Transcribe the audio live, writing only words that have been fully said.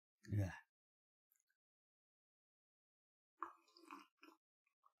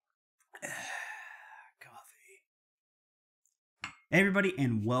Hey everybody,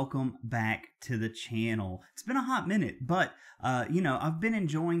 and welcome back to the channel. It's been a hot minute, but I've been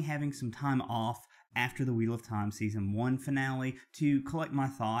enjoying having some time off after the Wheel of Time Season 1 finale to collect my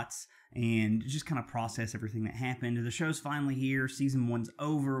thoughts and just kind of process everything that happened. The show's finally here. Season 1's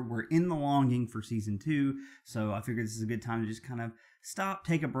over. We're in the longing for Season 2, so I figured this is a good time to just kind of stop,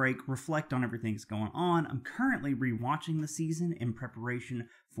 take a break, reflect on everything that's going on. I'm currently rewatching the season in preparation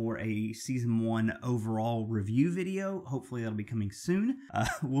for a Season 1 overall review video. Hopefully that'll be coming soon.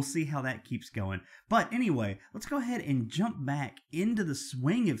 We'll see how that keeps going. But anyway, let's go ahead and jump back into the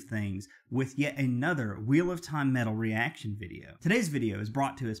swing of things with yet another Wheel of Time Metal reaction video. Today's video is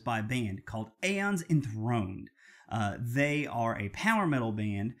brought to us by a band called Eons Enthroned. They are a power metal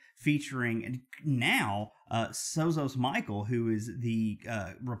band featuring now Sozos Michael, who is the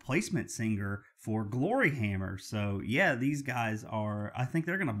replacement singer for Gloryhammer. So yeah, these guys are, I think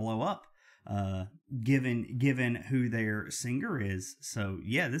they're going to blow up given who their singer is. So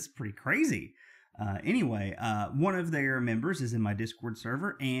yeah, this is pretty crazy. Anyway, one of their members is in my Discord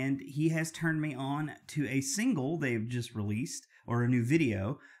server, and he has turned me on to a single they've just released, or a new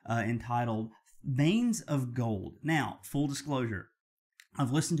video, entitled Veins of Gold. Now, full disclosure,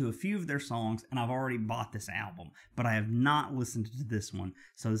 I've listened to a few of their songs, and I've already bought this album, but I have not listened to this one.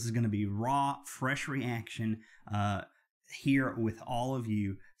 So this is going to be raw, fresh reaction here with all of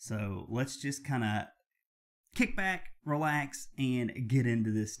you. So let's just kind of kick back, relax, and get into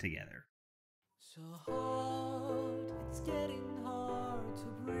this together. So hard, it's getting hard to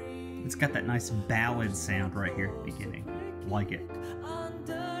breathe. It's got that nice ballad sound right here at the beginning. Like it.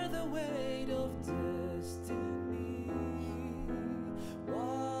 Under the weight of destiny.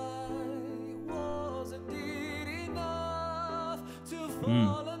 Why wasn't it enough to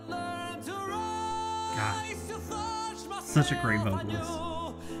fall and learn to rise? To forge myself such a great vocalist.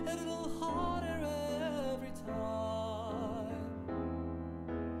 a little harder every time.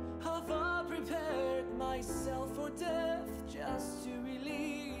 Have I prepared myself for death just to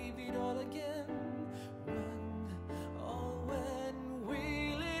relieve it all again? When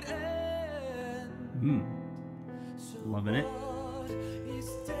will it end? So Loving it. what is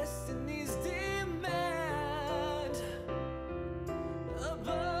destiny's demand?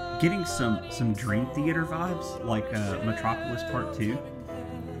 Getting some Dream Theater vibes, like Metropolis Part 2.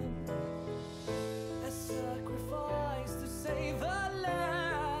 A sacrifice to save a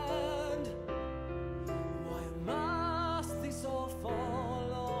land. Why must this all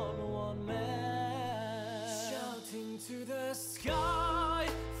fall on one man? Shouting to the sky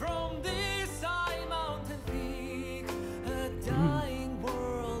from this high mountain peak, a dying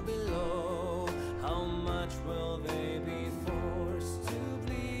world below. How much will they be forced to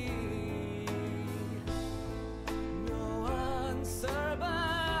bleed? No answer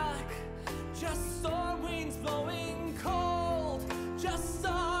back, just storm winds blowing cold, just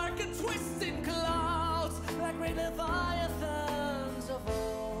dark and twisting clouds like great leviathans of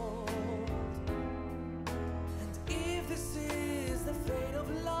old. And if this is the fate of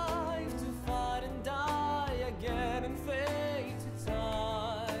life, to fight and die again and fade to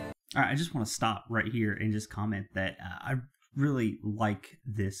time. All right, I just want to stop right here and just comment that I really like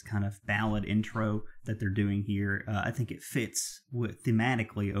this kind of ballad intro that they're doing here. I think it fits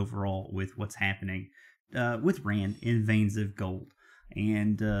thematically overall with what's happening with Rand in Veins of Gold.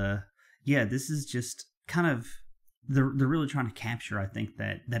 And yeah, this is just kind of, they're really trying to capture, I think,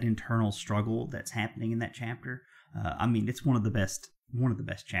 that internal struggle that's happening in that chapter. I mean, it's one of the best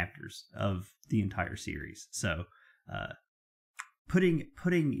chapters of the entire series. So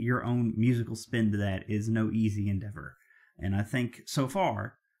putting your own musical spin to that is no easy endeavor. And I think so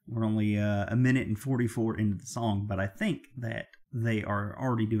far we're only a minute and 44 into the song, but I think that they are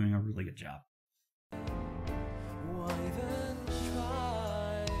already doing a really good job. Why then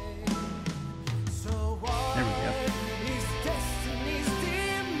try? So There we go. is destiny's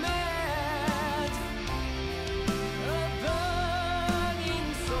demand? A burning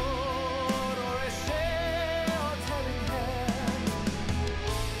sword or a shell telling hand?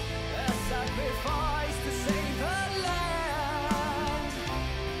 A sacrifice to save a land?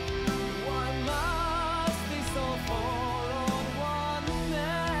 Why must this all fall on one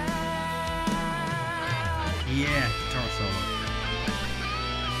man? Yeah, guitar solo.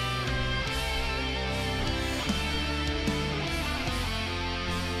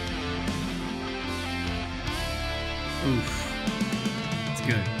 Oof. It's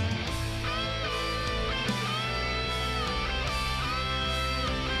good.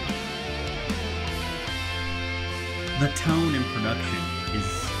 The tone and production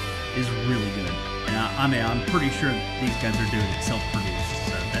is really good. And I mean, I'm pretty sure these guys are doing it self-produced,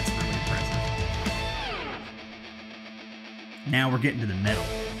 so that's really impressive. now we're getting to the metal.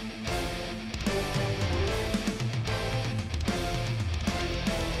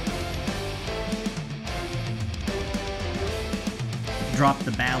 Drop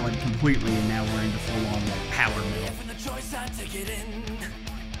the ballad completely, and now we're into full-on like power metal.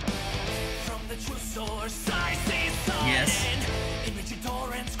 Yes.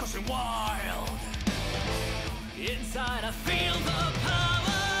 Inside I feel the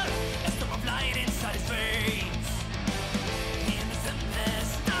power, a storm of light inside his veins. Innocentness,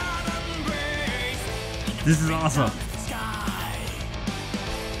 not embrace. This is awesome.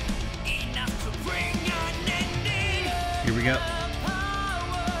 Here we go.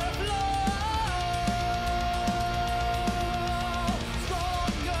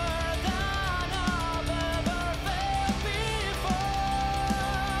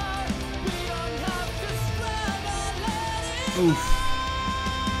 Oof.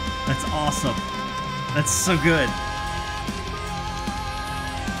 That's awesome. That's so good.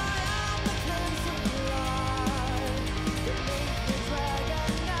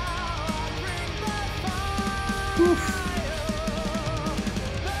 Oof.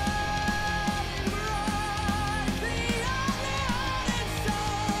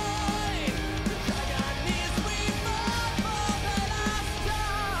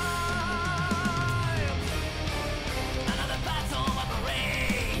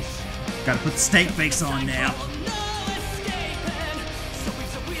 Gotta put the steak face on now.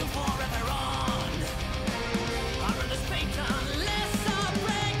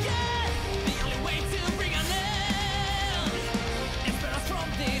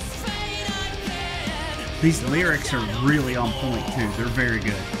 These lyrics are really on point too. They're very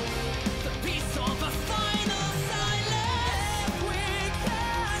good.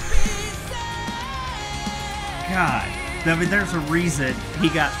 God, I mean, there's a reason he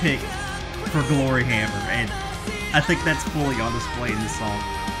got picked for Glory Hammer, and I think that's fully on display in this song.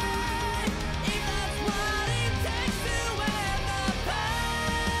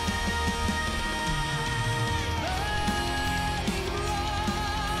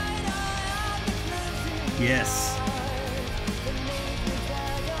 Yes.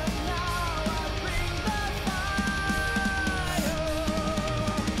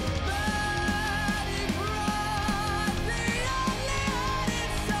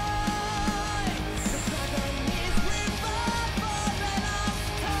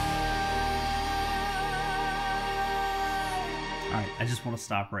 I just want to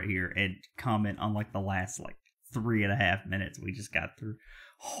stop right here and comment on like the last like 3.5 minutes we just got through.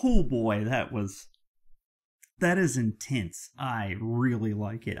 Oh boy, that is intense. I really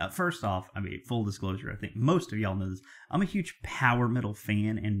like it. First off, I mean, full disclosure, I think most of y'all know this. I'm a huge power metal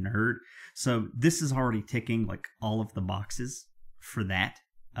fan and nerd, so this is already ticking like all of the boxes for that.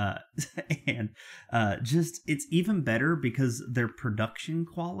 And just it's even better because their production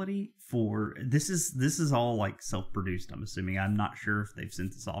quality for this is all like self-produced. I'm assuming. I'm not sure if they've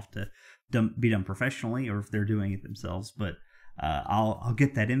sent this off to be done professionally or if they're doing it themselves, but I'll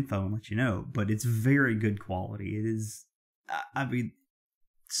get that info and let you know. But it's very good quality. It is. I mean,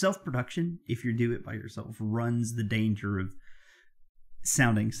 self-production, if you do it by yourself, runs the danger of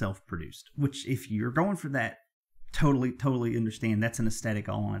sounding self-produced. Which, if you're going for that, totally understand. That's an aesthetic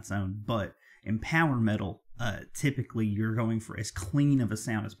all on its own. But in power metal, typically you're going for as clean of a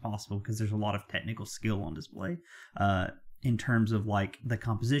sound as possible because there's a lot of technical skill on display in terms of like the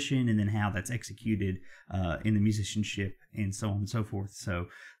composition and then how that's executed in the musicianship and so on and so forth. So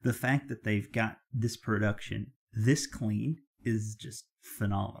the fact that they've got this production this clean is just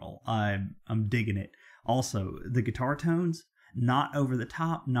phenomenal. I'm digging it. Also, the guitar tones, not over the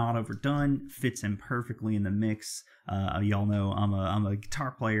top, not overdone, fits in perfectly in the mix. Y'all know I'm a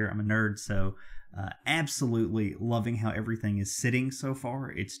guitar player, I'm a nerd, so absolutely loving how everything is sitting so far.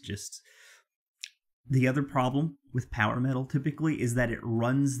 It's just the other problem with power metal typically is that it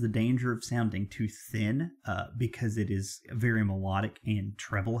runs the danger of sounding too thin because it is very melodic and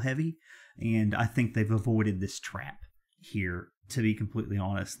treble heavy, and I think they've avoided this trap here, to be completely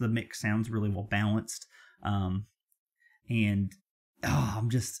honest. The mix sounds really well balanced. And I'm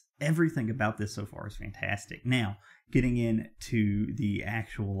just, everything about this so far is fantastic. Now, getting into the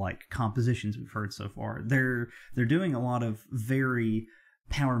actual like compositions we've heard so far, they're doing a lot of very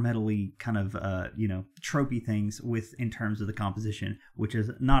power metal-y kind of tropey things in terms of the composition, which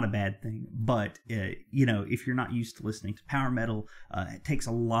is not a bad thing. But if you're not used to listening to power metal, it takes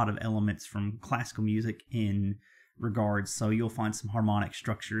a lot of elements from classical music in regards, so you'll find some harmonic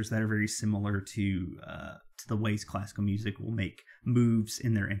structures that are very similar to the ways classical music will make moves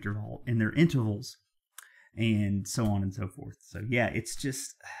in their intervals, and so on and so forth. So yeah, it's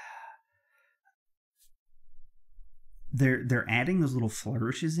just they're adding those little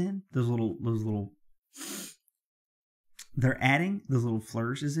flourishes in, they're adding those little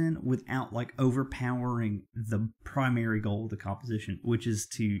flourishes in without like overpowering the primary goal of the composition, which is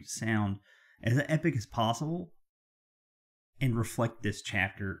to sound as epic as possible and reflect this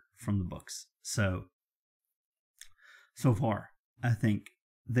chapter from the books. So far, I think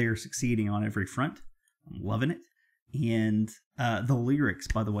they're succeeding on every front. I'm loving it. And the lyrics,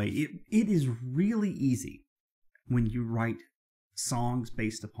 by the way, it is really easy when you write songs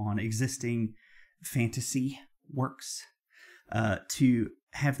based upon existing fantasy works to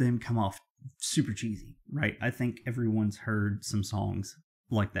have them come off super cheesy, right? I think everyone's heard some songs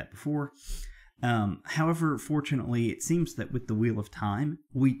like that before. However, fortunately, it seems that with the Wheel of Time,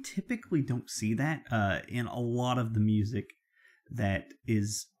 we typically don't see that in a lot of the music that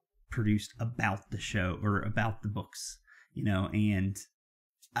is produced about the show or about the books, you know, and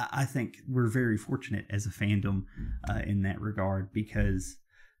I think we're very fortunate as a fandom in that regard, because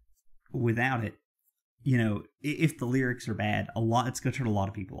without it, you know, if the lyrics are bad, it's going to turn a lot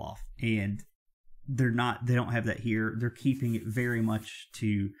of people off, and they don't have that here. They're keeping it very much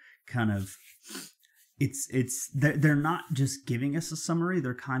to kind of, they're not just giving us a summary,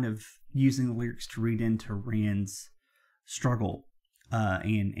 they're kind of using the lyrics to read into Rand's struggle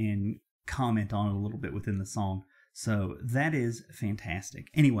and comment on it a little bit within the song. So that is fantastic.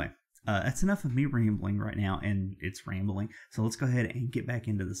 Anyway, that's enough of me rambling right now, and it's rambling. So let's go ahead and get back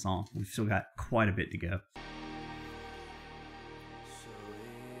into the song. We've still got quite a bit to go.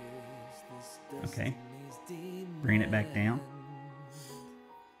 Okay, bringing it back down.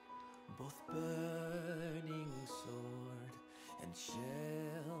 Both burning sword and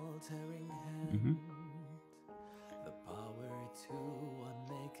sheltering hand. Mm-hmm. The power to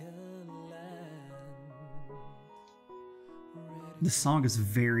unmake a land. The song is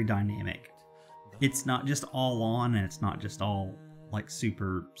very dynamic. It's not just all on, and it's not just all like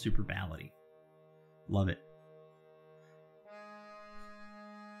super ballady. Love it.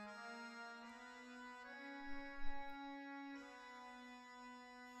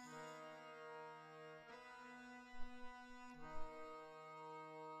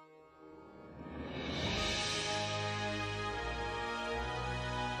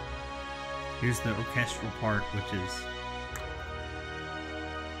 Here's the orchestral part, which is...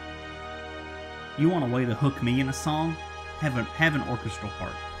 You want a way to hook me in a song? Have an orchestral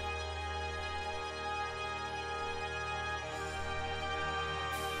part.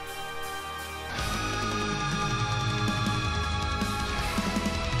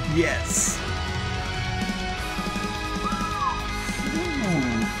 Yes!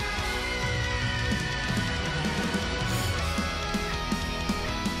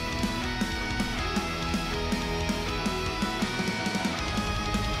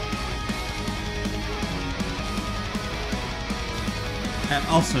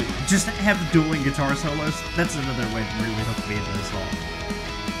 Also, just have dueling guitar solos. That's another way to really hook me into the song.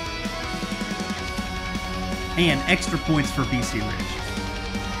 And extra points for BC Rich.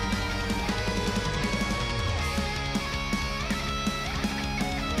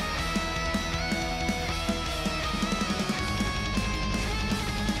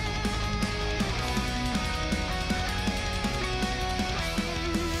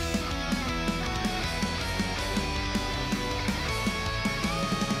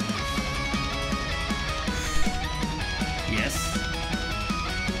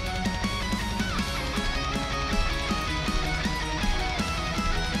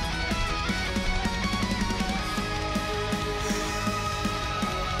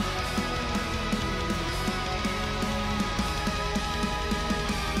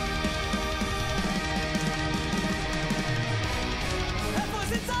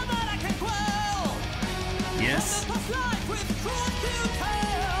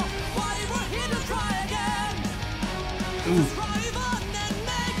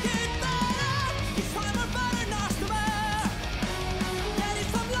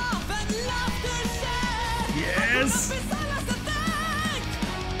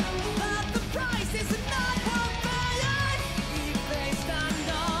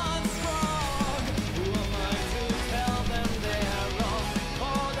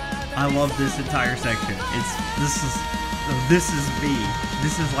 I love this entire section. This is me.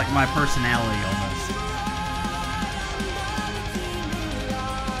 This is like my personality almost.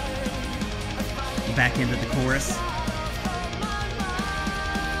 Back into the chorus.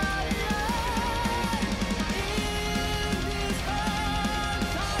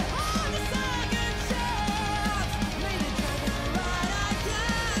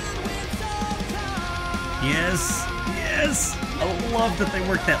 Yes, yes. I love that they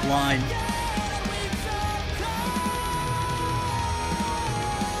worked that line.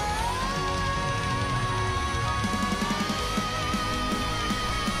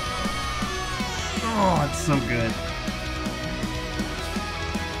 Oh, it's so good.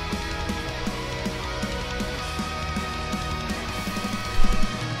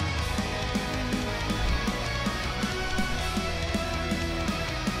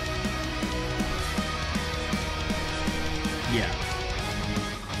 Yeah.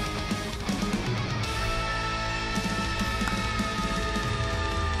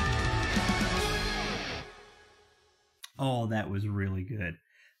 Oh, that was really good.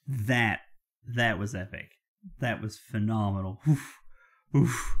 That was epic. That was phenomenal. Oof.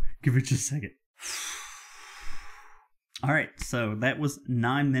 Oof. Give it just a second. All right, so that was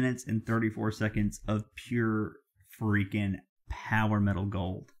 9 minutes and 34 seconds of pure freaking power metal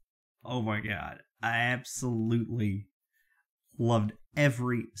gold. Oh my god. I absolutely loved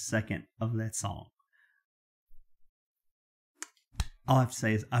every second of that song. All I have to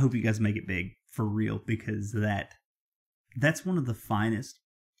say is I hope you guys make it big for real, because that's one of the finest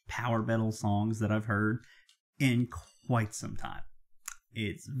power metal songs that I've heard in quite some time.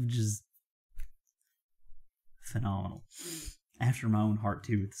 It's just phenomenal. After my own heart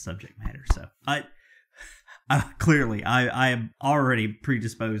too with the subject matter. So I clearly am already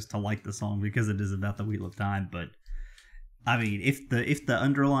predisposed to like the song because it is about the Wheel of Time, but I mean, if the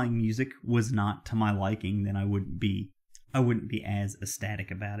underlying music was not to my liking, then I wouldn't be as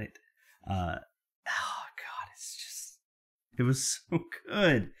ecstatic about it. Oh god, it was so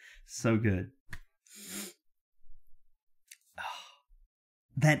good. So good. Oh,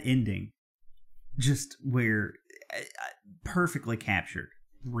 that ending, just where perfectly captured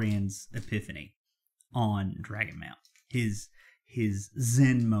Rand's epiphany on Dragonmount. His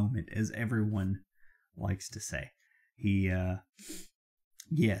Zen moment, as everyone likes to say.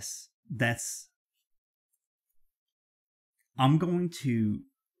 I'm going to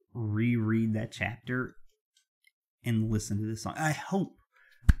reread that chapter and listen to this song. I hope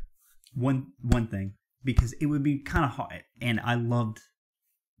one thing, because it would be kind of hard, and I loved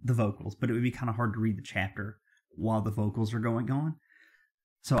the vocals, but it would be kind of hard to read the chapter while the vocals are going on.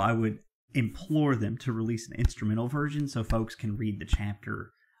 So I would implore them to release an instrumental version so folks can read the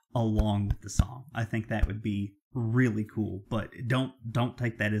chapter along with the song. I think that would be really cool, but don't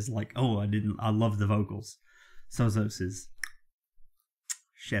take that as like, oh, I love the vocals. Sozos is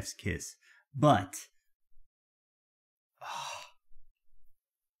chef's kiss. But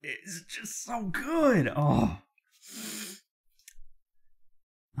it's just so good. Oh,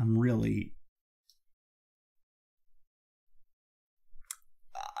 I'm really,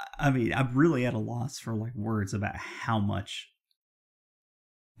 I'm really at a loss for like words about how much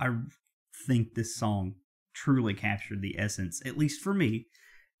I think this song truly captured the essence, at least for me,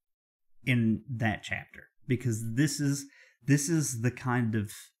 in that chapter, because this is the kind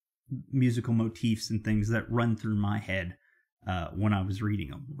of musical motifs and things that run through my head when I was reading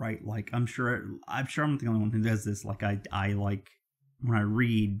them, right? Like I'm sure I'm not the only one who does this. Like I like when I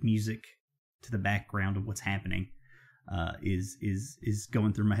read music to the background of what's happening is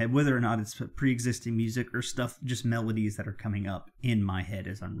going through my head, whether or not it's pre-existing music or stuff, just melodies that are coming up in my head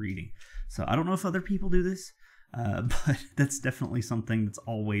as I'm reading. So I don't know if other people do this, but that's definitely something that's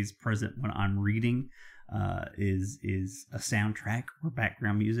always present when I'm reading, is a soundtrack or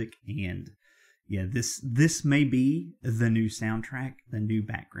background music. And yeah, this may be the new soundtrack, the new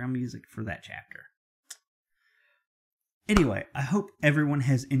background music for that chapter. Anyway, I hope everyone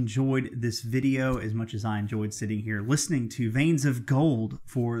has enjoyed this video as much as I enjoyed sitting here listening to Veins of Gold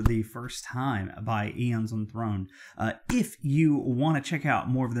for the first time by Eons Enthroned. If you want to check out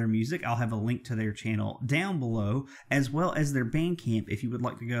more of their music, I'll have a link to their channel down below, as well as their Bandcamp if you would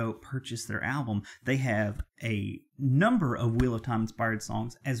like to go purchase their album. They have a number of Wheel of Time inspired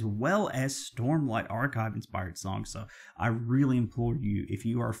songs, as well as Stormlight Archive inspired songs. So I really implore you, if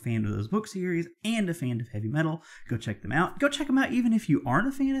you are a fan of those book series and a fan of heavy metal, go check them out. Go check them out even if you aren't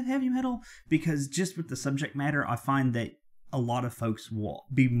a fan of heavy metal, because just with the subject matter, I find that a lot of folks will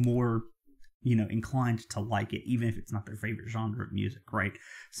be more, inclined to like it, even if it's not their favorite genre of music, right?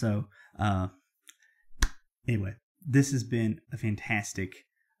 So anyway, this has been a fantastic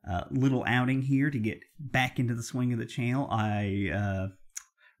little outing here to get back into the swing of the channel. I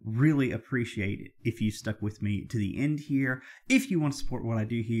really appreciate it if you stuck with me to the end here. If you want to support what I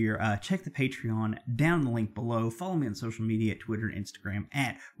do here, check the Patreon down in the link below. Follow me on social media at Twitter and Instagram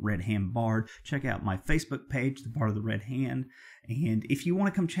at RedHandBard. Check out my Facebook page, The Bard of the Red Hand. And if you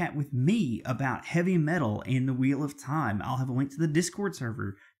want to come chat with me about heavy metal and the Wheel of Time, I'll have a link to the Discord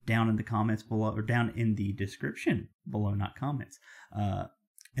server down in the comments below, or down in the description below, not comments.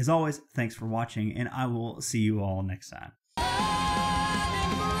 As always, thanks for watching, and I will see you all next time.